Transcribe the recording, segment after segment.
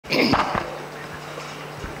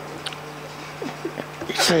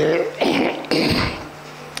a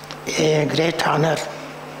great honor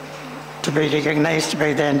to be recognized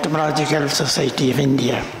by the Entomological Society of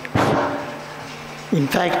India. In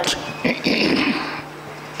fact,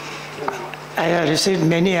 I have received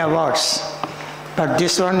many awards, but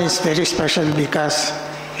this one is very special because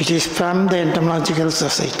it is from the Entomological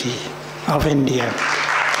Society of India.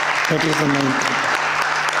 That is the main thing.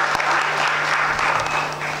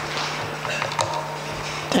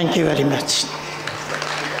 Thank you very much.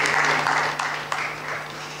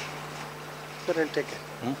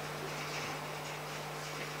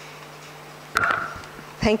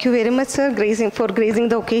 Thank you very much, sir, for gracing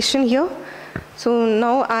the occasion here. So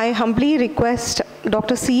now I humbly request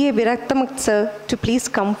Dr. C.A. Viraktamak, sir, to please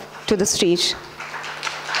come to the stage.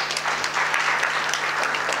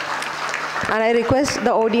 And I request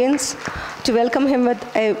the audience to welcome him with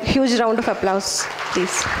a huge round of applause,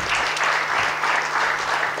 please.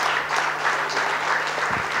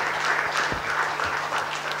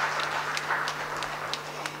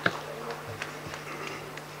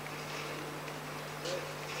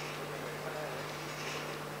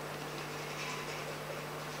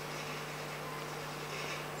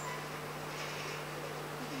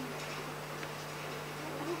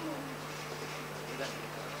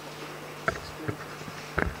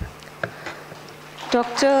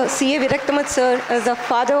 Dr. C.A. Viraktamat, sir, is the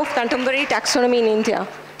father of contemporary taxonomy in India.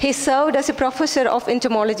 He served as a professor of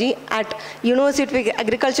entomology at University of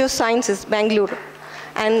Agricultural Sciences, Bangalore.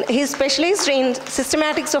 And he specialized in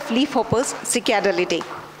systematics of leafhoppers, cicadality.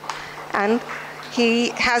 And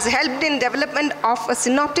he has helped in development of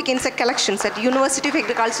synoptic insect collections at University of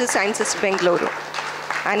Agricultural Sciences, Bangalore.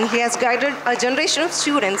 And he has guided a generation of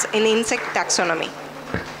students in insect taxonomy.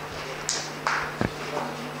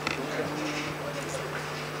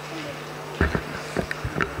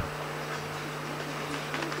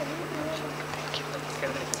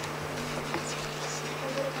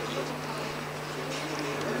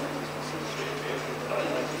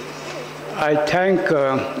 I thank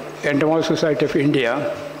Entomological Society of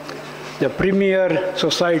India, the premier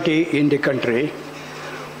society in the country,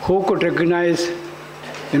 who could recognize, a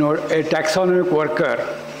taxonomic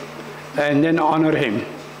worker and then honor him.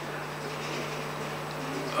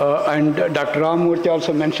 And Dr. Ramamurthy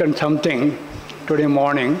also mentioned something today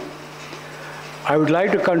morning. I would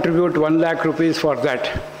like to contribute 1 lakh rupees for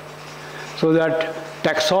that, so that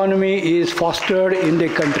taxonomy is fostered in the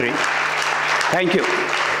country. Thank you.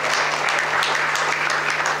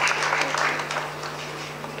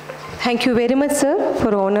 Thank you very much, sir,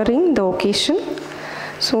 for honoring the occasion.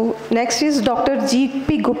 So next is Dr.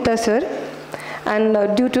 G.P. Gupta, sir.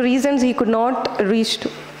 And due to reasons, he could not reach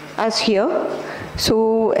us here.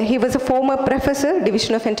 So he was a former professor,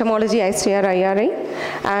 Division of Entomology, ICR, IRA.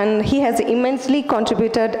 And he has immensely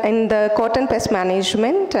contributed in the cotton pest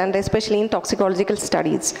management and especially in toxicological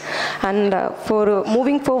studies. And for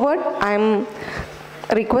moving forward, I'm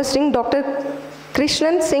requesting Dr.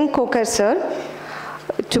 Krishnan Singh Kokar, sir,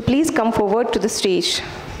 to please come forward to the stage.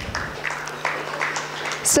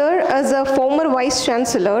 Sir, as a former Vice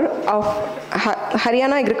Chancellor of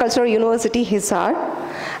Haryana Agricultural University, Hisar,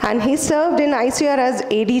 and he served in ICR as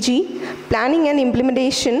ADG, Planning and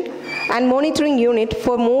Implementation and Monitoring Unit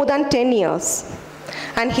for more than 10 years.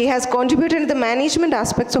 And he has contributed to the management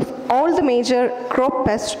aspects of all the major crop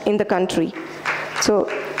pests in the country. So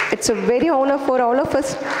it's a very honor for all of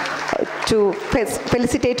us to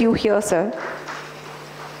felicitate you here, sir.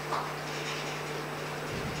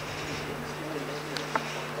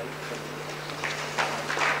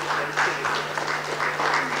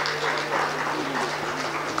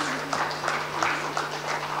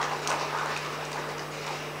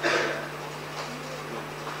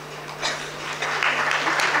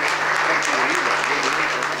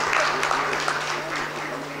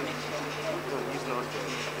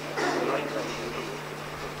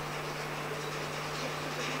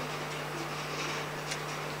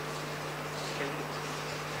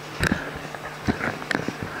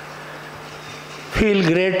 Feel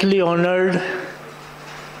greatly honored.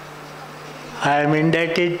 I am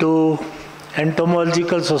indebted to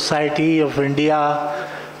Entomological Society of India,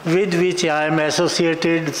 with which I am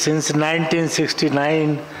associated since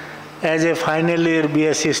 1969 as a final year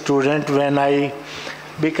BSc student when I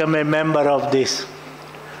became a member of this.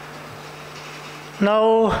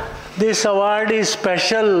 Now, this award is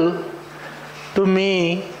special to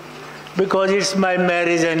me because it's my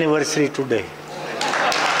marriage anniversary today.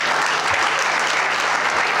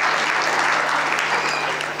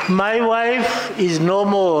 My wife is no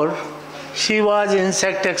more. She was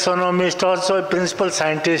insect taxonomist, also a principal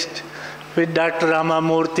scientist with Dr.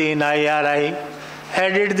 Ramamurthy in IRI,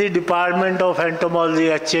 headed the Department of Entomology,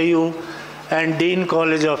 HAU, and Dean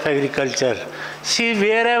College of Agriculture. She,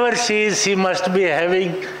 wherever she is, she must be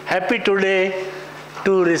happy today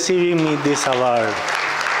to receiving me this award.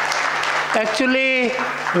 Actually,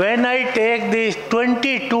 when I take this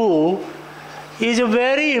 22 is a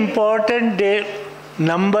very important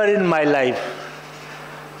number in my life.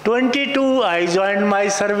 22, I joined my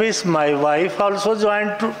service. My wife also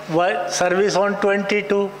joined service on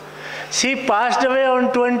 22. She passed away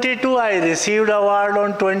on 22. I received award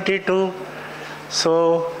on 22.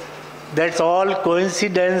 So that's all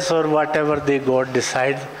coincidence or whatever the God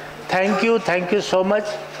decides. Thank you so much.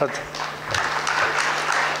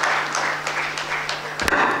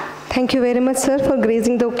 Thank you very much, sir, for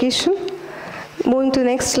gracing the occasion. Moving to the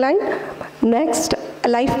next slide. Next,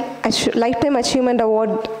 Lifetime Achievement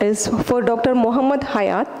Award is for Dr. Muhammad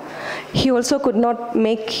Hayat. He also could not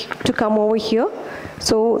make to come over here.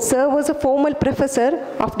 So, sir was a former professor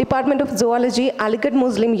of Department of Zoology, Aligarh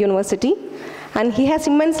Muslim University, and he has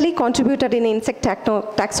immensely contributed in insect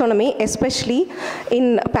taxonomy, especially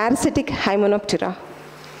in parasitic Hymenoptera.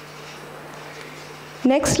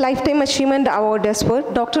 Next Lifetime Achievement Award is for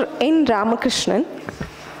Dr. N. Ramakrishnan.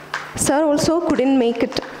 Sir also couldn't make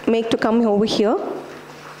to come over here.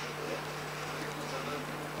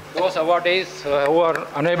 Those awardees who are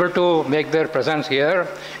unable to make their presence here,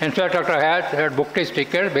 in fact, Dr. Hayat had booked his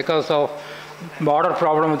ticket because of border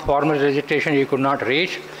problem with formal registration he could not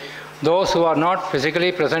reach. Those who are not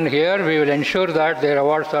physically present here, we will ensure that their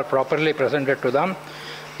awards are properly presented to them,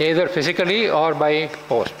 either physically or by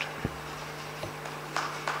post.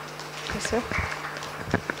 Yes, sir.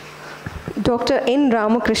 Dr. N.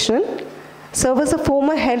 Ramakrishnan. Sir was a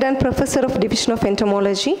former head and professor of Division of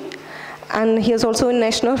Entomology, and he is also a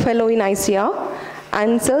National Fellow in ICR.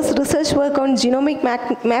 And sir's research work on genomic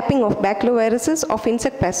mapping of baculoviruses of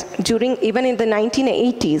insect pests even in the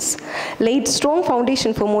 1980s laid strong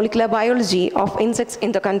foundation for molecular biology of insects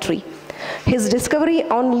in the country. His discovery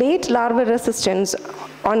on late larval resistance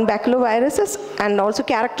on baculoviruses and also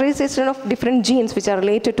characterization of different genes which are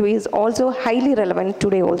related to is also highly relevant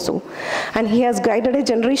today also. And he has guided a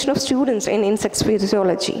generation of students in insect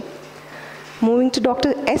physiology. Moving to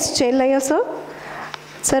Dr. S. Chellaya, sir.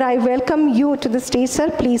 Sir, I welcome you to the stage,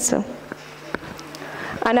 sir. Please, sir.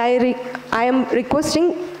 And I am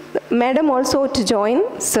requesting Madam also to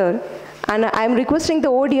join, sir. And I am requesting the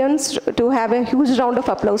audience to have a huge round of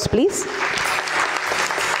applause, please.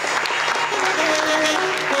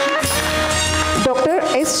 Dr.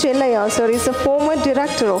 S. Chellaya, sir, is a former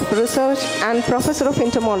Director of Research and Professor of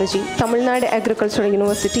Entomology, Tamil Nadu Agricultural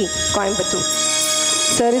University, Coimbatore.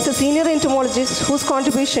 Sir is a senior entomologist whose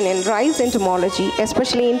contribution in rice entomology,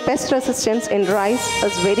 especially in pest resistance in rice,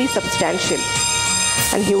 is very substantial.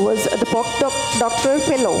 And he was the doctoral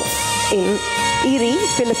fellow in Erie,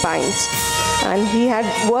 Philippines. And he had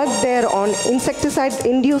worked there on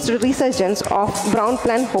insecticide-induced resurgence of brown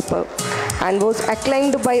plant hopper and was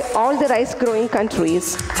acclaimed by all the rice-growing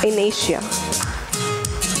countries in Asia.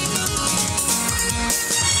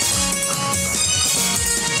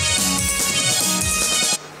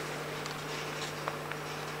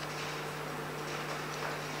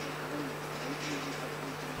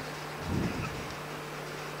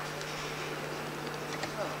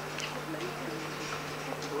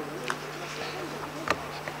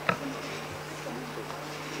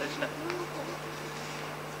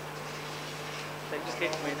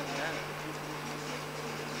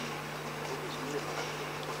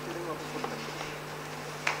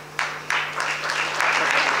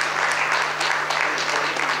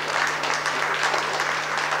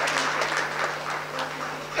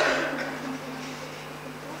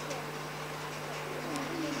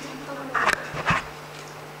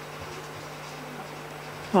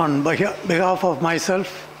 On behalf of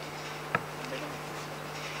myself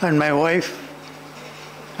and my wife,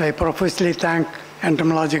 I profusely thank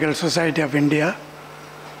Entomological Society of India,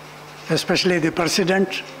 especially the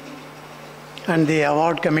President and the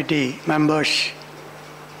award committee members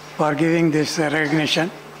for giving this recognition.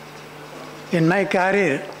 In my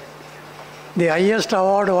career, the highest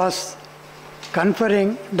award was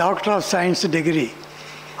conferring Doctor of Science degree,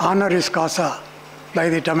 honoris causa, by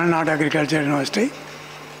the Tamil Nadu Agricultural University.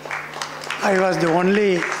 I was the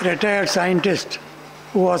only retired scientist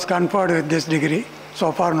who was conferred with this degree.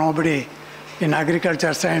 So far, nobody in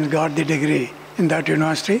agriculture science got the degree in that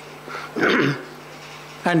university.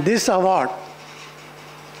 And this award,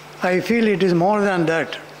 I feel it is more than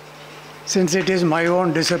that, since it is my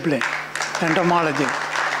own discipline, entomology,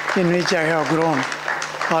 in which I have grown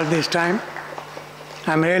all this time.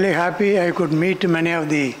 I'm really happy I could meet many of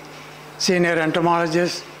the senior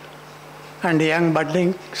entomologists and young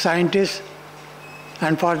budding scientists.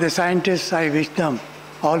 And for the scientists, I wish them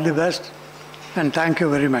all the best, and thank you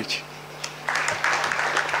very much.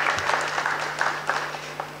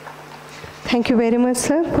 Thank you very much,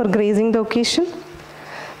 sir, for gracing the occasion.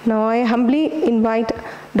 Now I humbly invite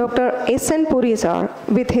Dr. S.N. Puri, sir,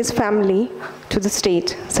 with his family to the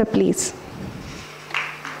stage. Sir, please.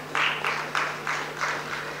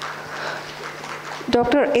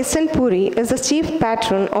 Dr. S.N. Puri is the chief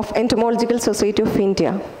patron of Entomological Society of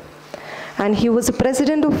India, and he was the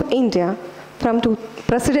president of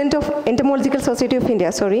Entomological Society of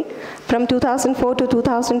India, from 2004 to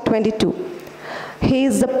 2022. He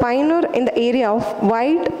is the pioneer in the area of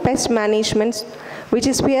wild pest management, which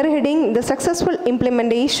is spearheading the successful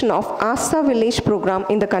implementation of ASA village program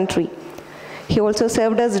in the country. He also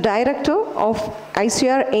served as director of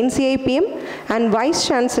ICR NCIPM and vice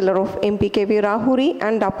chancellor of MPKV Rahuri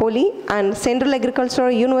and Dapoli and Central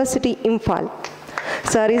Agricultural University Imphal.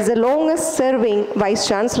 Sir is the longest serving vice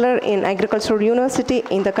chancellor in Agricultural University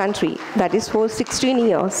in the country, that is for 16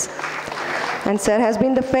 years. And sir has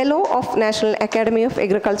been the fellow of National Academy of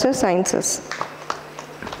Agriculture Sciences.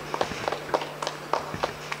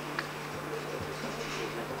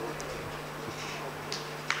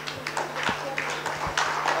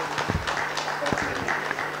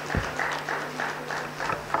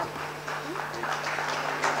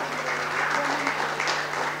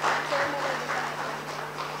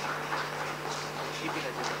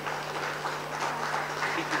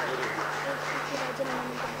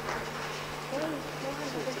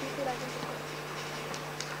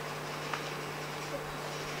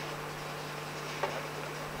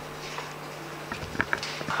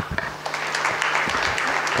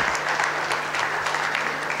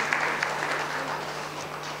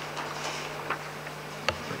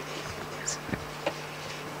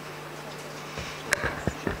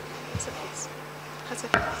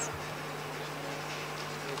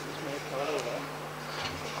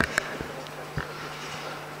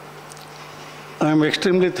 I am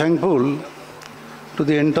extremely thankful to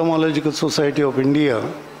the Entomological Society of India,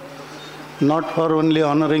 not for only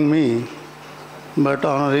honoring me, but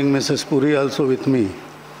honoring Mrs. Puri also with me.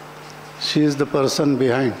 She is the person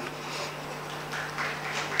behind.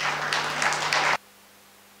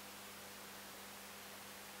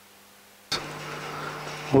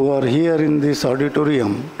 Who are here in this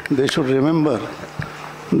auditorium, they should remember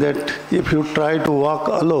that if you try to walk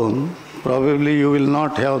alone, probably you will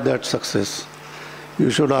not have that success. You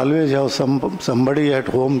should always have somebody at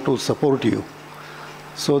home to support you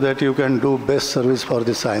so that you can do best service for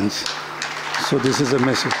the science. So this is a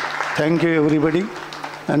message. Thank you everybody,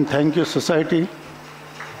 and thank you society.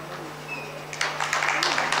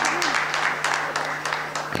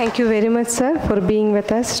 Thank you very much, sir, for being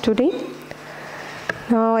with us today.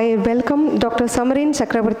 Now I welcome Dr. Samarin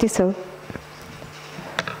Chakrabarti, sir.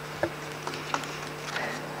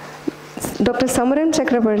 Dr. Samaran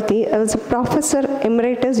Chakrabarti is a Professor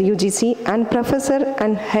Emeritus UGC and Professor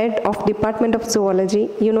and Head of Department of Zoology,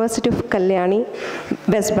 University of Kalyani,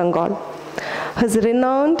 West Bengal. He is a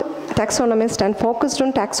renowned taxonomist and focused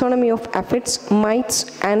on taxonomy of aphids,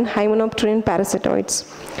 mites, and hymenopteran parasitoids.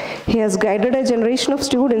 He has guided a generation of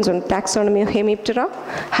students on taxonomy of Hemiptera,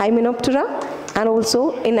 Hymenoptera, and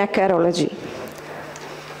also in acarology.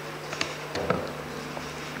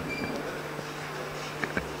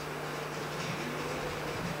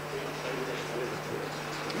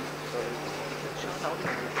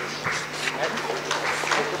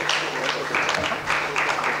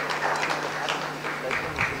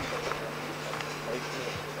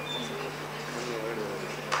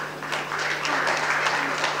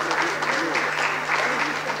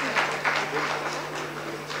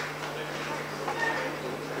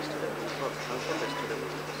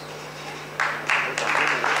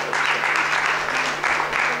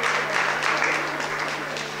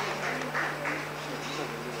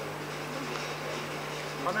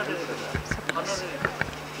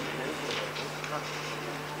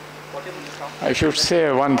 I should say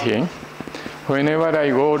one thing. Whenever I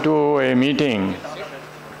go to a meeting,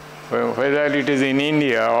 whether it is in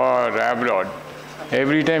India or abroad,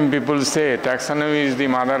 every time people say taxonomy is the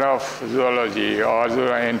mother of zoology or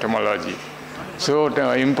entomology. So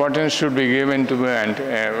importance should be given to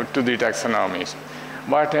the taxonomies.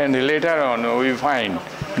 But later on we find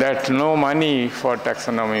that no money for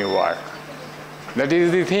taxonomy work. That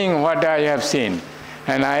is the thing what I have seen.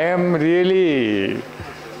 And I am really,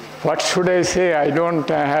 what should I say? I don't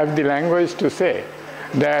have the language to say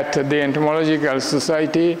that the Entomological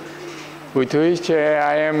Society, with which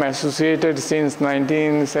I am associated since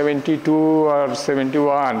 1972 or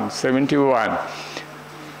 71,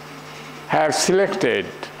 has selected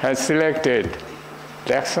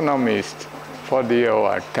taxonomist for the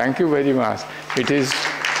award. Thank you very much.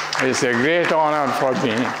 It's a great honor for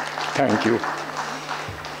me. Thank you.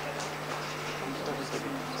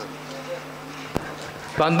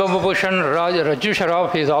 Padma Bhushan Raju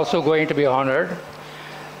Sharaf is also going to be honored.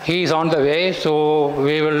 He is on the way, so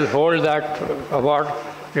we will hold that award a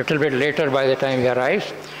little bit later by the time he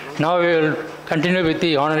arrives. Now we will continue with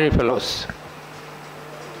the honorary fellows.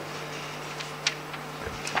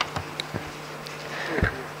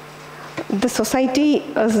 The society,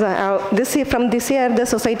 from this year, the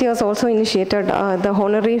society has also initiated the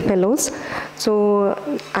honorary fellows. So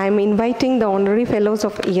I'm inviting the honorary fellows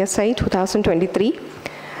of ESI 2023.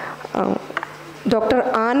 Dr.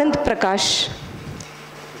 Anand Prakash,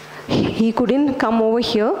 he couldn't come over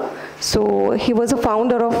here. So he was a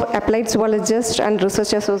founder of Applied Zoologist and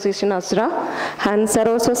Research Association ASRA, and sir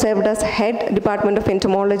also served as head Department of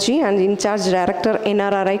Entomology and in charge director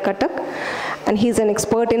NRRI Cuttack. And he's an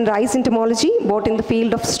expert in rice entomology, both in the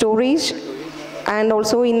field of storage and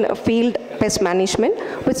also in field pest management,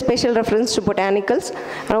 with special reference to botanicals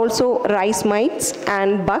and also rice mites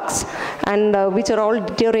and bugs, and which are all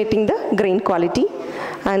deteriorating the grain quality.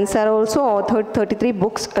 And sir also authored 33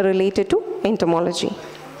 books related to entomology.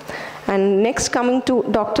 And next coming to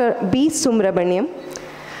Dr. B. Sumrabaniam.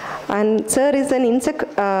 And sir is an insect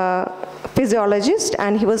physiologist,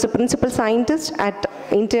 and he was a principal scientist at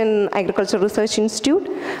Indian Agricultural Research Institute.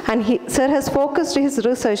 And sir has focused his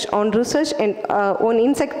research on on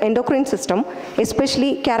insect endocrine system,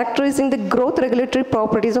 especially characterizing the growth regulatory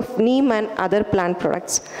properties of neem and other plant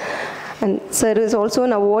products. And sir is also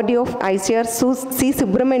an awardee of ICR C.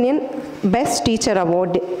 Subramanian Best Teacher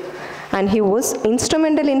Award. And he was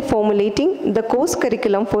instrumental in formulating the course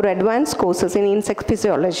curriculum for advanced courses in insect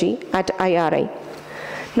physiology at IRI.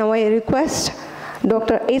 Now I request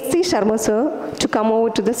Dr. H.C. Sharma sir to come over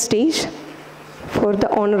to the stage for the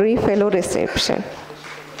honorary fellow reception.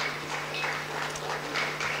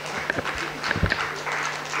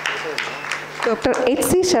 Dr.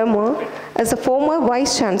 H.C. Sharma is a former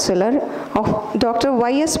Vice Chancellor of Dr.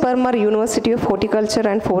 Y.S. Parmar University of Horticulture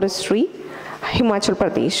and Forestry, Himachal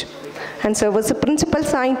Pradesh, and sir was a principal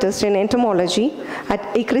scientist in entomology at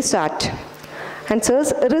ICRISAT. And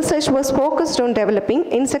sir's research was focused on developing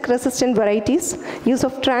insect-resistant varieties, use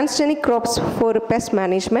of transgenic crops for pest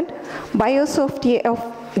management, biosafety of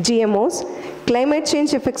GMOs, climate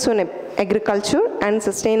change effects on agriculture, and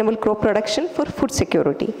sustainable crop production for food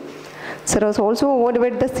security. Sir was also awarded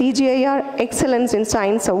with the CGIR Excellence in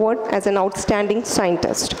Science Award as an outstanding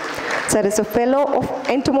scientist. Sir is a fellow of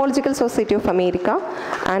Entomological Society of America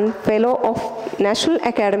and fellow of National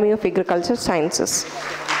Academy of Agricultural Sciences.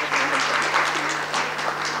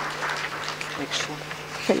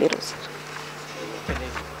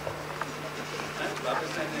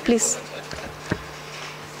 Please.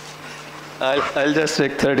 I'll just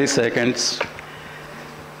take 30 seconds.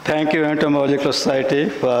 Thank you, Entomological Society,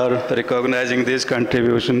 for recognizing these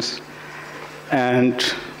contributions. And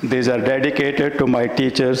these are dedicated to my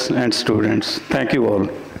teachers and students. Thank you all.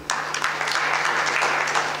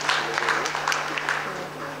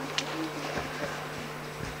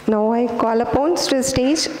 Now I call upon to the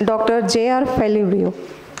stage Dr. J.R. Felirio.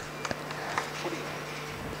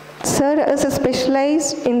 Sir is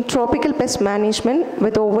specialized in tropical pest management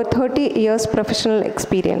with over 30 years professional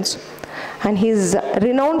experience. And he is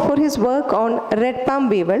renowned for his work on red palm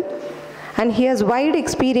weevil, and he has wide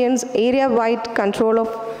experience, area-wide control of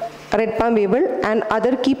red palm weevil and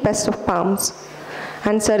other key pests of palms.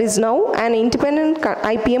 And sir is now an independent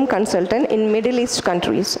IPM consultant in Middle East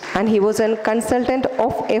countries, and he was a consultant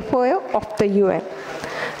of FAO of the UN.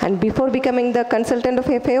 And before becoming the consultant of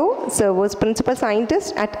FAO, sir was principal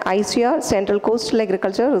scientist at ICR, Central Coastal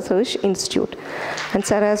Agriculture Research Institute. And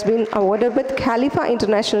sir has been awarded with Khalifa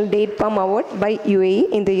International Date Palm Award by UAE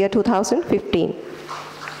in the year 2015.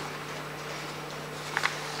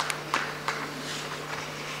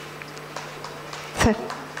 Sir.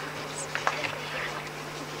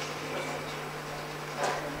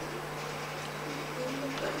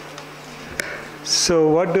 So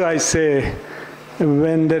what do I say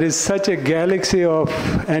when there is such a galaxy of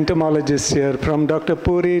entomologists here, from Dr.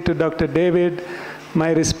 Puri to Dr. David,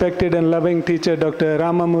 my respected and loving teacher, Dr.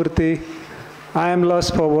 Ramamurthy? I am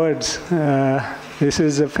lost for words. This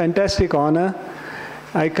is a fantastic honor.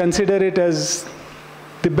 I consider it as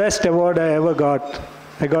the best award I ever got.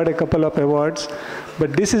 I got a couple of awards,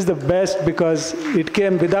 but this is the best because it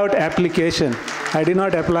came without application. I did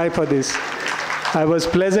not apply for this. I was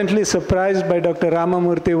pleasantly surprised by Dr.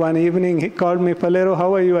 Ramamurthy one evening. He called me, Falero,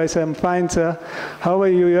 how are you? I said, I'm fine, sir. How are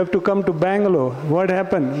you? You have to come to Bangalore. What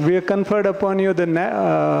happened? We have conferred upon you the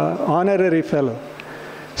honorary fellow.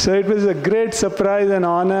 So it was a great surprise and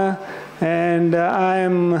honor, and I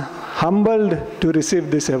am humbled to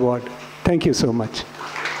receive this award. Thank you so much.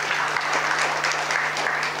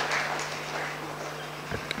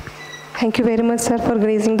 Thank you very much, sir, for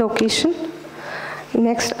gracing the occasion.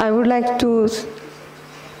 Next, I would like to,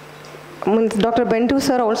 Dr. Bentur,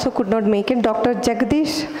 sir, also could not make it. Dr.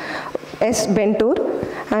 Jagdish S. Bentur,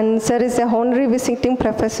 and sir is a honorary visiting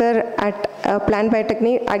professor at Plant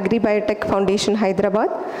Biotechnic, Agri-Biotech Foundation, Hyderabad.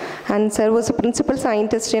 And sir was a principal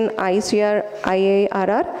scientist in ICR,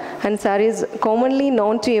 IARR, and sir is commonly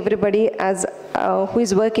known to everybody as who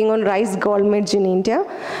is working on rice gallmeads in India.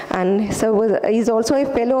 And sir is also a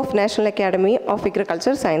fellow of National Academy of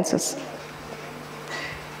Agriculture Sciences.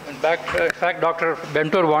 In fact, Dr.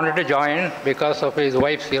 Bentur wanted to join because of his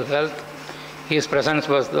wife's ill health. His presence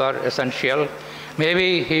was essential.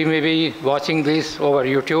 Maybe he may be watching this over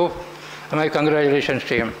YouTube. My congratulations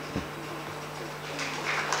to him.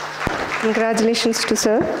 Congratulations to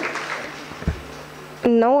sir.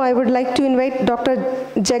 Now I would like to invite Dr.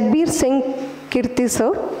 Jagbir Singh Kirti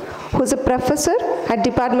sir, who is a professor at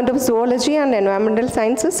Department of Zoology and Environmental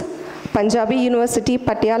Sciences, Punjabi University,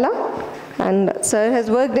 Patiala. And sir has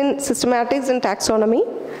worked in systematics and taxonomy.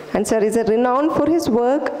 And sir is renowned for his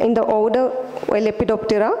work in the order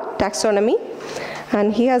Lepidoptera taxonomy.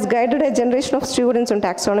 And he has guided a generation of students on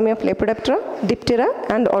taxonomy of Lepidoptera, Diptera,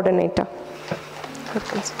 and Ordinata.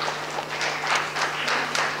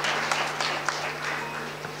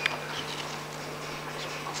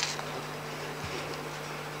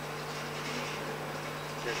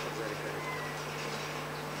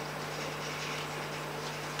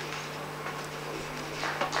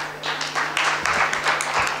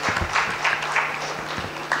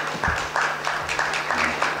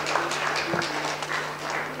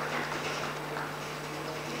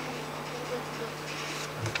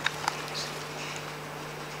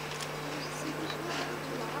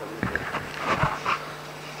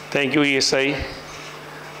 Thank you, ESI.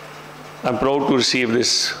 I'm proud to receive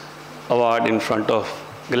this award in front of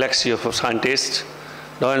galaxy of scientists,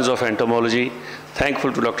 lions of entomology.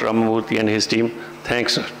 Thankful to Dr. Ramamurthy and his team.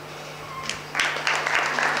 Thanks, sir.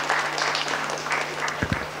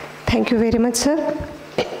 Thank you very much, sir.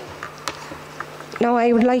 Now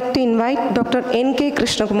I would like to invite Dr. N.K.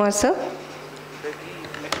 Krishnakumar, sir.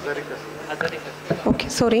 Okay,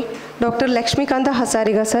 sorry. Dr. Lakshmikanta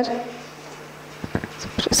Hasariga, sir.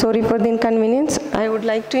 Sorry for the inconvenience. I would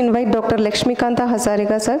like to invite Dr. Lakshmikanta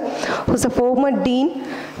Hasariga, sir, who is a former Dean,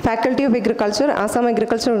 Faculty of Agriculture, Assam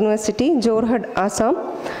Agricultural University, Jorhat, Assam.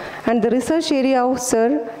 And the research area of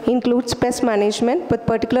sir includes pest management with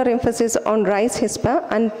particular emphasis on rice hispa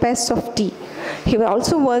and pests of tea. He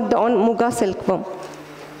also worked on Muga silkworm.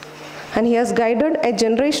 And he has guided a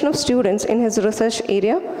generation of students in his research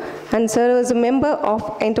area. And sir is a member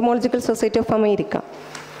of Entomological Society of America.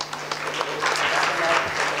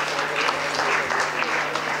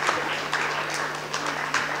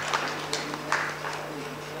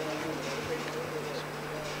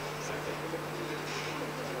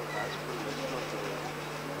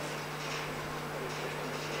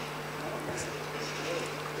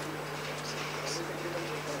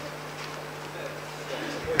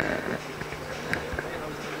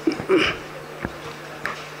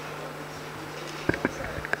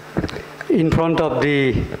 In front of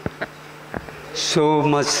the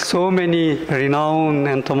so many renowned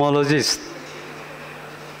entomologists,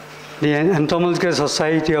 the Entomological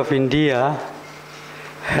Society of India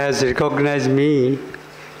has recognized me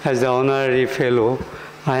as the honorary fellow.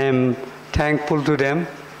 I am thankful to them.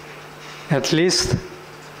 At least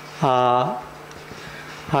I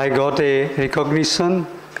got a recognition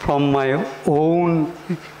from my own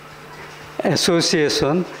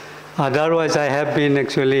association. Otherwise, I have been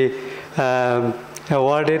actually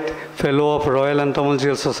awarded Fellow of Royal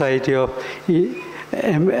Entomological Society of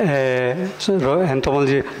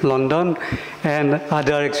Entomology London and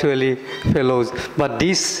other actually fellows. But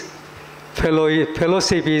this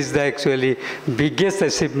fellowship is the actually biggest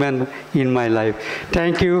achievement in my life.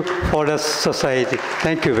 Thank you for the society.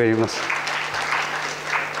 Thank you very much.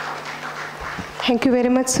 Thank you very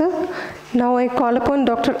much, sir. Now I call upon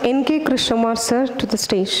Dr. N.K. Krishnakumar, sir, to the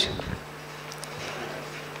stage.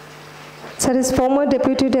 Sir is former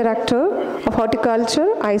Deputy Director of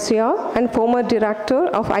Horticulture, ICR, and former Director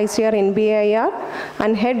of ICR NBAIR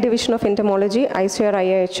and Head Division of Entomology, ICR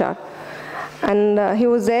IIHR. And he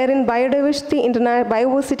was there in Biodiversity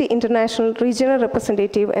International Regional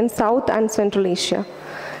Representative in South and Central Asia.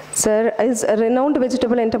 Sir is a renowned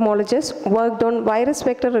vegetable entomologist, worked on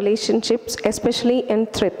virus-vector relationships, especially in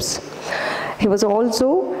thrips. He was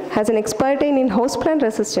also has an expertise in houseplant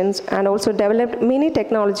resistance and also developed many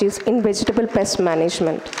technologies in vegetable pest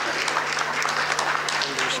management.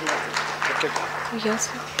 Yes.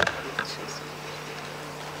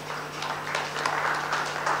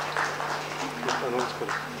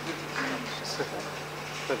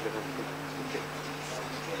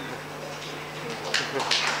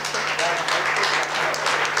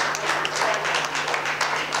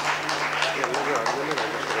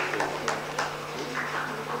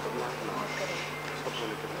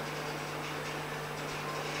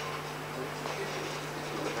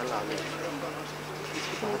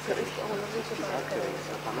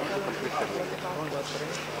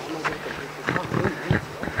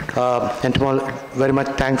 Very much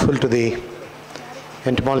thankful to the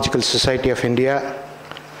Entomological Society of India.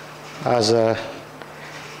 As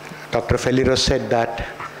Dr. Feliro said, that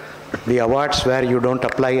the awards where you don't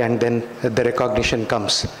apply and then the recognition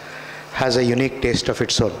comes has a unique taste of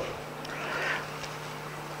its own.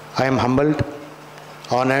 I am humbled,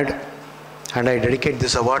 honored, and I dedicate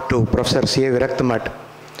this award to Professor C.A. Viraktamat,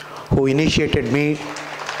 who initiated me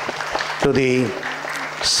to the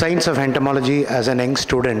science of entomology as an young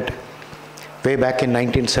student way back in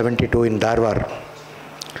 1972 in Dharwad.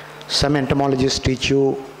 Some entomologists teach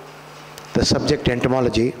you the subject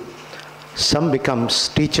entomology. Some becomes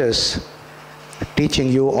teachers teaching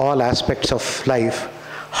you all aspects of life,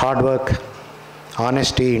 hard work,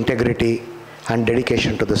 honesty, integrity, and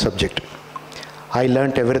dedication to the subject. I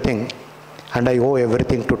learnt everything, and I owe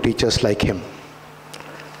everything to teachers like him.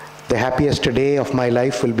 The happiest day of my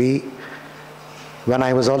life will be when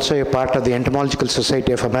I was also a part of the Entomological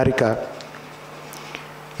Society of America.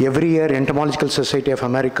 Every year, Entomological Society of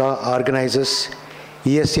America organizes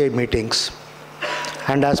ESI meetings.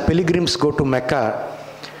 And as pilgrims go to Mecca,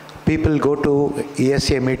 people go to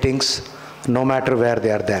ESI meetings no matter where they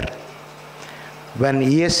are there. When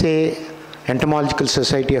ESA, Entomological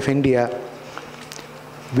Society of India,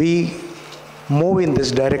 we move in this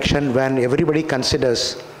direction when everybody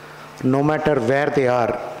considers no matter where they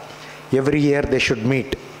are, every year they should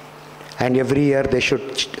meet and every year they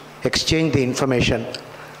should exchange the information.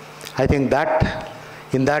 I think that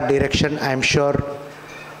in that direction, I am sure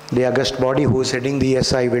the august body who is heading the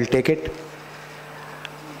ESI will take it.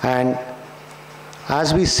 And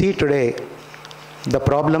as we see today, the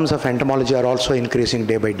problems of entomology are also increasing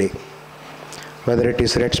day by day. Whether it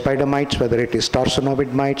is red spider mites, whether it is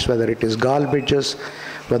tarsonomid mites, whether it is gall bridges,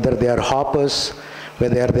 whether they are hoppers,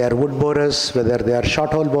 whether they are wood borers, whether they are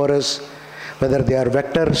short hole borers, whether they are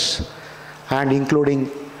vectors, and including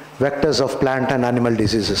vectors of plant and animal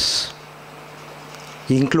diseases,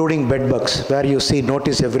 including bed bugs, where you see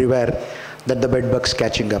notice everywhere that the bed bugs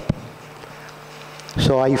catching up.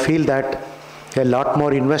 So I feel that a lot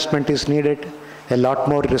more investment is needed, a lot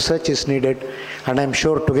more research is needed, and I'm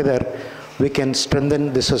sure together we can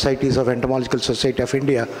strengthen the societies of Entomological Society of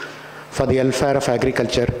India for the welfare of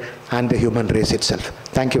agriculture and the human race itself.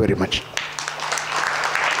 Thank you very much.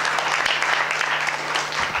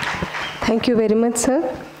 Thank you very much,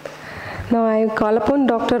 sir. Now I call upon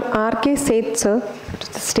Dr. R.K. Seth, sir,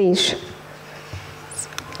 to the stage.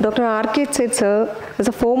 Dr. R.K. Seth, sir, is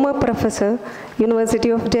a former professor, University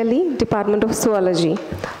of Delhi, Department of Zoology.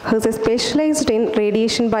 He is specialized in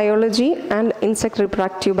radiation biology and insect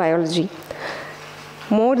reproductive biology.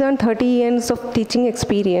 More than 30 years of teaching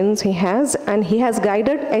experience he has, and he has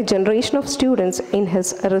guided a generation of students in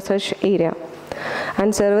his research area.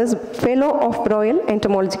 And serves Fellow of Royal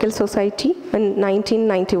Entomological Society in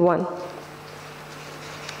 1991.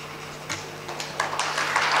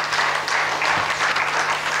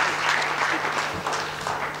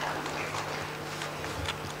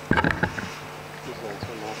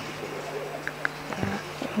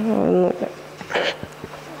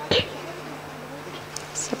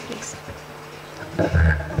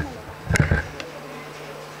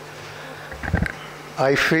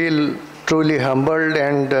 I feel truly humbled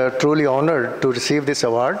and truly honored to receive this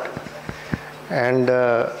award. And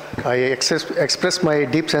I express my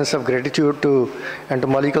deep sense of gratitude to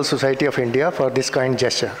Entomological Society of India for this kind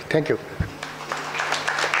gesture. Thank you.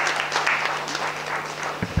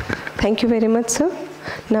 Thank you very much, sir.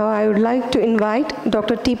 Now I would like to invite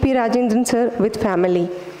Dr. T.P. Rajendran, sir, with family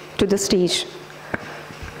to the stage.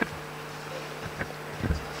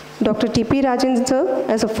 Dr. T.P. Rajendran, sir,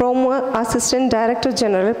 is a former Assistant Director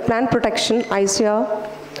General, Plant Protection, ICR,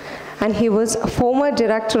 and he was a former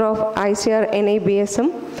Director of ICR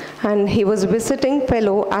NABSM and he was visiting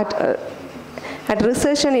fellow at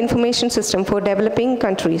Research and Information System for Developing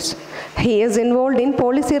Countries. He is involved in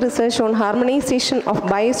policy research on harmonization of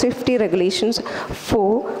biosafety regulations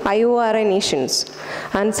for IORI nations.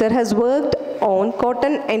 And sir has worked on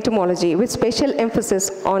cotton entomology with special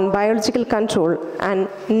emphasis on biological control and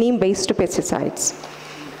neem-based pesticides.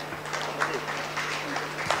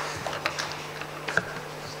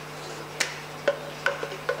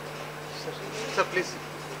 Sir, please.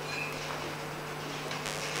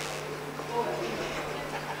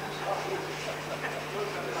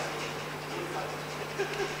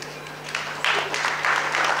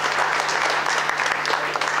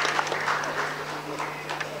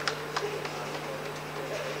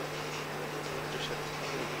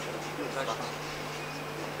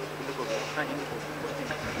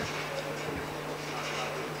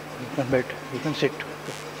 You can sit.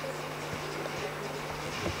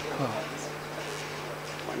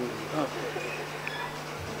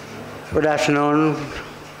 Good afternoon,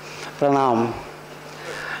 Pranam.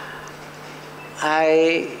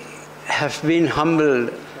 I have been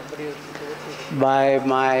humbled by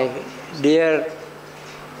my dear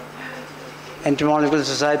Entomological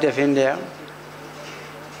Society of India,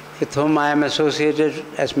 with whom I am associated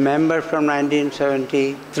as member from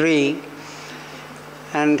 1973,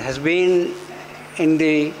 and has been in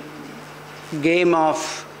the game of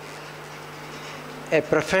a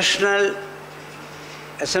professional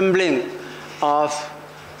assembling of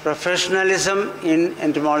professionalism in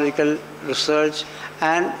entomological research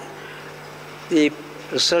and the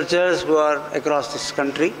researchers who are across this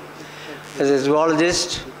country. As a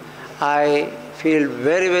zoologist, I feel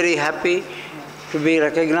very, very happy to be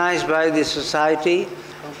recognized by this society,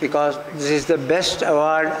 because this is the best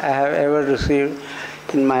award I have ever received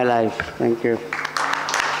in my life. Thank you.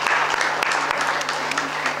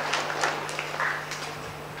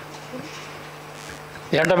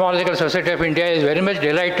 The Entomological Society of India is very much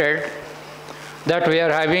delighted that we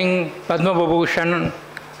are having Padma Vibhushan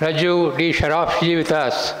Raju D. Sharafji with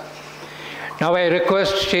us. Now I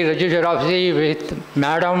request Shri Raju Sharafji with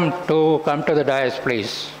Madam to come to the dais,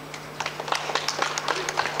 please.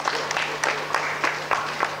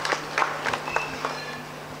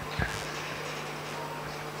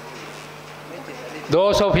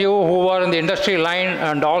 Those of you who are in the industry line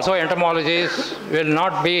and also entomologists will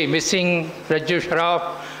not be missing Raju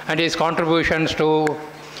Sharaf and his contributions to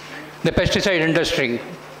the pesticide industry.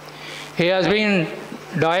 He has been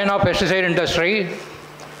doyen of pesticide industry.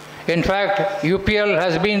 In fact, UPL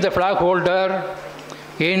has been the flag holder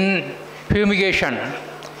in fumigation.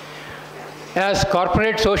 As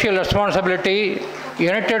corporate social responsibility,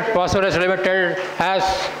 United Phosphorus Limited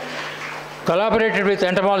has collaborated with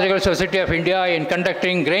Entomological Society of India in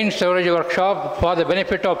conducting grain storage workshop for the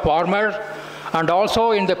benefit of farmers and also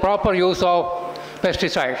in the proper use of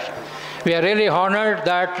pesticides. We are really honored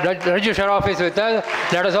that Raju Sharaf is with us.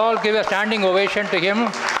 Let us all give a standing ovation to him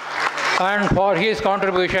and for his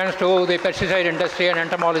contributions to the pesticide industry and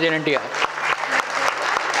entomology in India.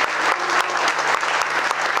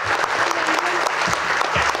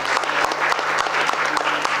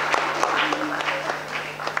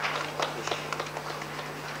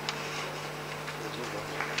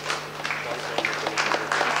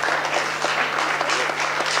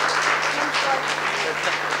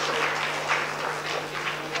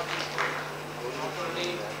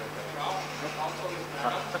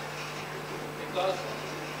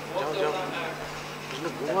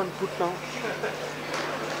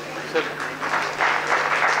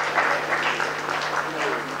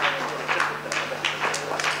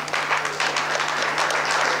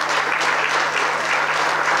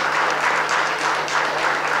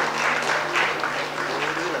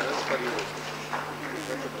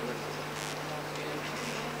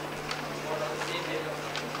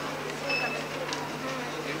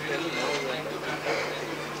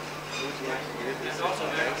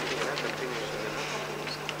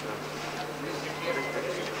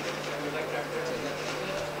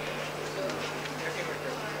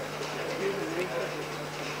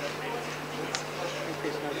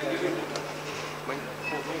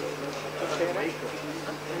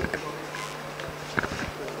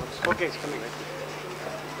 Okay, it's coming.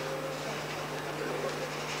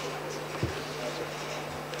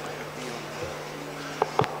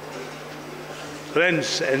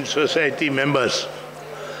 Friends and society members,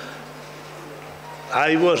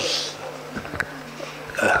 I was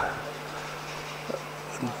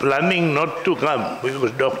planning not to come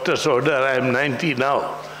because doctor's order, I am 90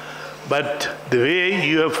 now. But the way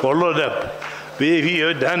you have followed up, the way we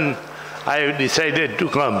have done, I have decided to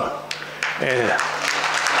come.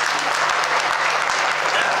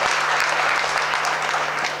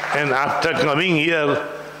 And after coming here,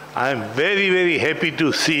 I am very, very happy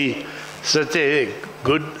to see such a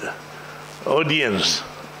good audience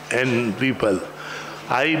and people.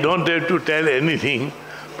 I don't have to tell anything,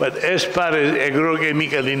 but as far as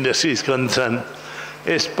agrochemical industry is concerned,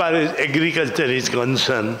 as far as agriculture is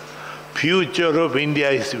concerned, future of India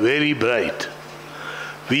is very bright.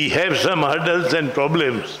 We have some hurdles and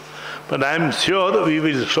problems, but I am sure we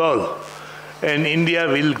will solve, and India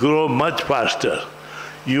will grow much faster.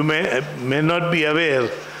 You may not be aware,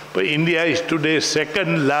 but India is today's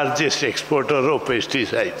second largest exporter of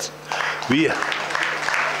pesticides.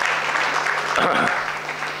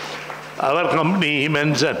 Our company, he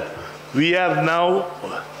mentioned, we are now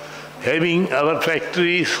having our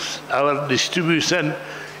factories, our distribution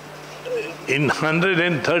in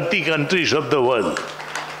 130 countries of the world.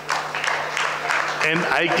 And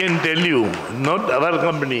I can tell you, not our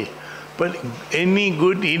company, but any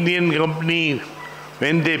good Indian company,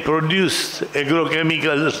 when they produce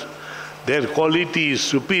agrochemicals, their quality is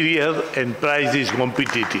superior and price is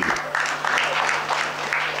competitive.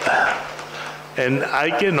 And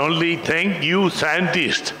I can only thank you,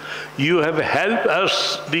 scientists. You have helped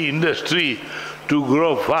us, the industry, to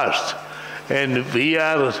grow fast. And we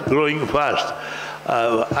are growing fast.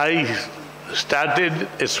 I started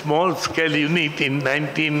a small-scale unit in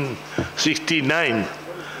 1969.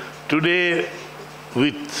 Today,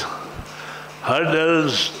 with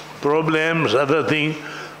hurdles, problems, other things,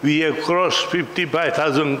 we have crossed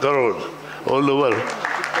 55,000 crores all over.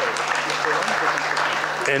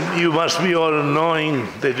 And you must be all knowing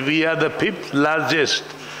that we are the 5th largest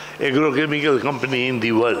agrochemical company in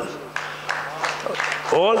the world.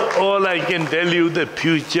 All I can tell you, the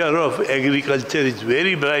future of agriculture is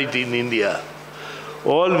very bright in India.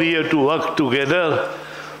 All we have to work together,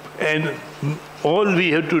 and all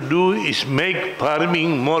we have to do is make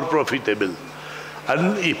farming more profitable.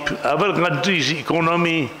 And if our country's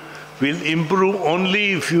economy will improve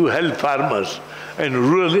only if you help farmers, and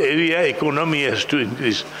rural area economy has to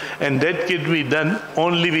increase. And that can be done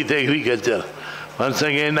only with agriculture. Once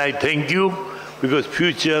again, I thank you, because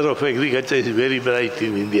future of agriculture is very bright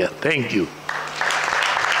in India. Thank you.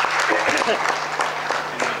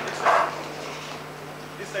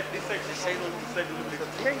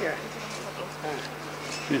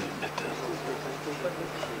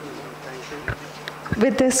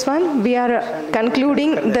 With this one, we are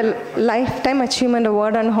concluding the Lifetime Achievement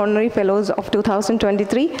Award and Honorary Fellows of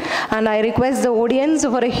 2023. And I request the audience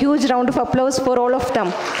for a huge round of applause for all of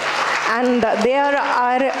them. And they are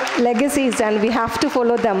our legacies, and we have to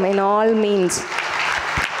follow them in all means.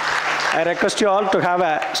 I request you all to have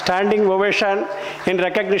a standing ovation in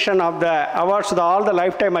recognition of the awards to all the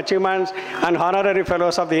Lifetime Achievements and Honorary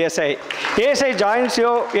Fellows of the ESI. ESI joins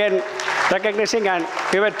you in recognizing and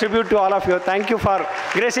give a tribute to all of you. Thank you for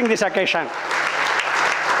gracing this occasion.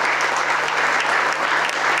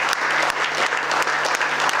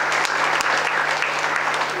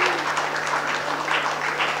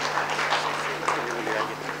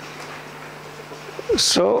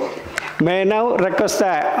 So, may I now request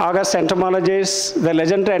the august entomologists, the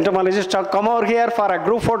legendary entomologists, to come over here for a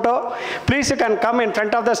group photo. Please, you can come in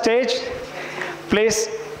front of the stage. Please,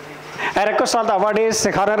 I request all the awardees,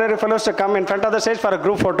 the honorary fellows, to come in front of the stage for a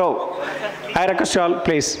group photo. I request you all,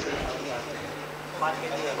 please.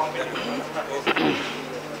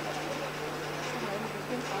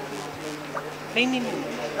 नहीं,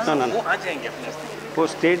 No. वो आ जाएंगे अपने वो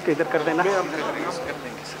stage पे इधर कर देना।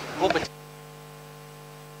 वो